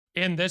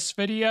In this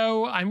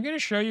video, I'm going to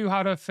show you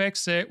how to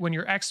fix it when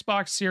your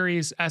Xbox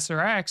Series S or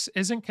X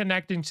isn't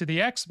connecting to the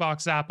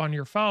Xbox app on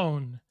your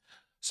phone.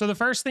 So the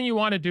first thing you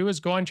want to do is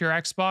go into your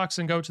Xbox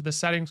and go to the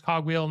settings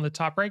cogwheel in the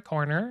top right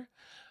corner.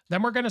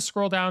 Then we're going to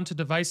scroll down to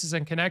devices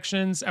and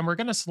connections and we're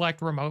going to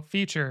select remote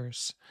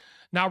features.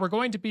 Now we're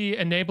going to be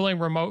enabling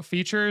remote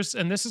features,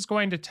 and this is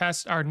going to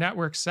test our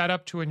network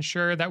setup to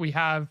ensure that we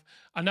have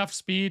enough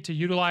speed to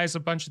utilize a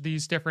bunch of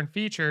these different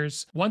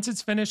features. Once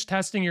it's finished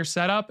testing your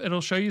setup, it'll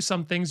show you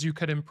some things you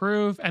could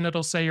improve and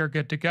it'll say you're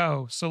good to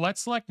go. So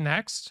let's select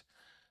next.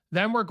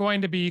 Then we're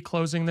going to be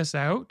closing this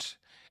out.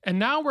 And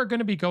now we're going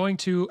to be going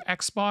to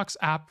Xbox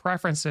app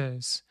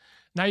preferences.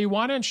 Now you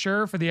want to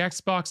ensure for the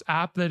Xbox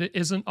app that it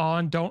isn't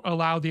on don't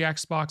allow the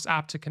Xbox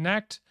app to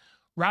connect.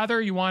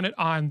 Rather, you want it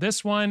on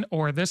this one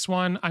or this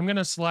one. I'm going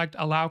to select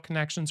allow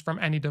connections from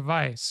any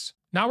device.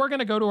 Now we're going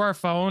to go to our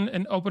phone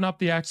and open up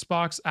the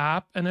Xbox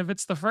app. And if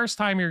it's the first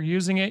time you're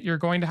using it, you're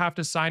going to have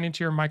to sign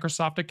into your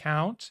Microsoft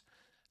account.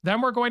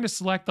 Then we're going to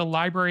select the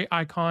library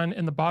icon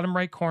in the bottom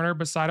right corner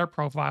beside our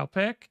profile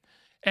pic.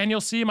 And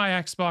you'll see my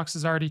Xbox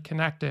is already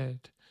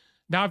connected.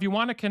 Now, if you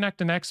want to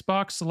connect an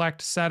Xbox,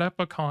 select set up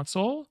a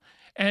console.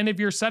 And if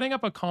you're setting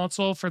up a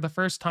console for the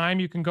first time,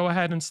 you can go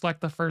ahead and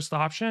select the first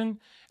option,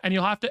 and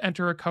you'll have to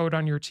enter a code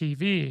on your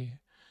TV.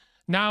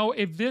 Now,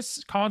 if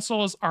this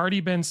console has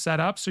already been set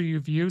up, so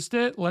you've used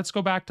it, let's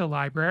go back to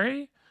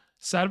library,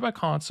 set up a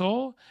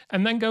console,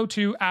 and then go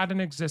to add an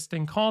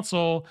existing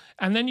console.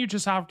 And then you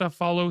just have to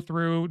follow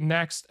through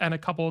next and a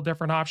couple of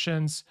different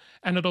options,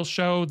 and it'll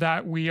show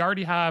that we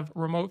already have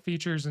remote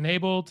features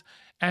enabled,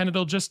 and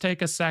it'll just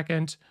take a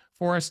second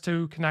for us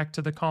to connect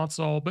to the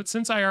console. But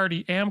since I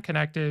already am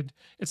connected,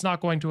 it's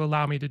not going to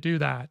allow me to do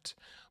that.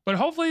 But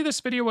hopefully this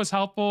video was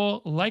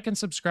helpful. Like and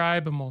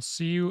subscribe, and we'll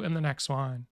see you in the next one.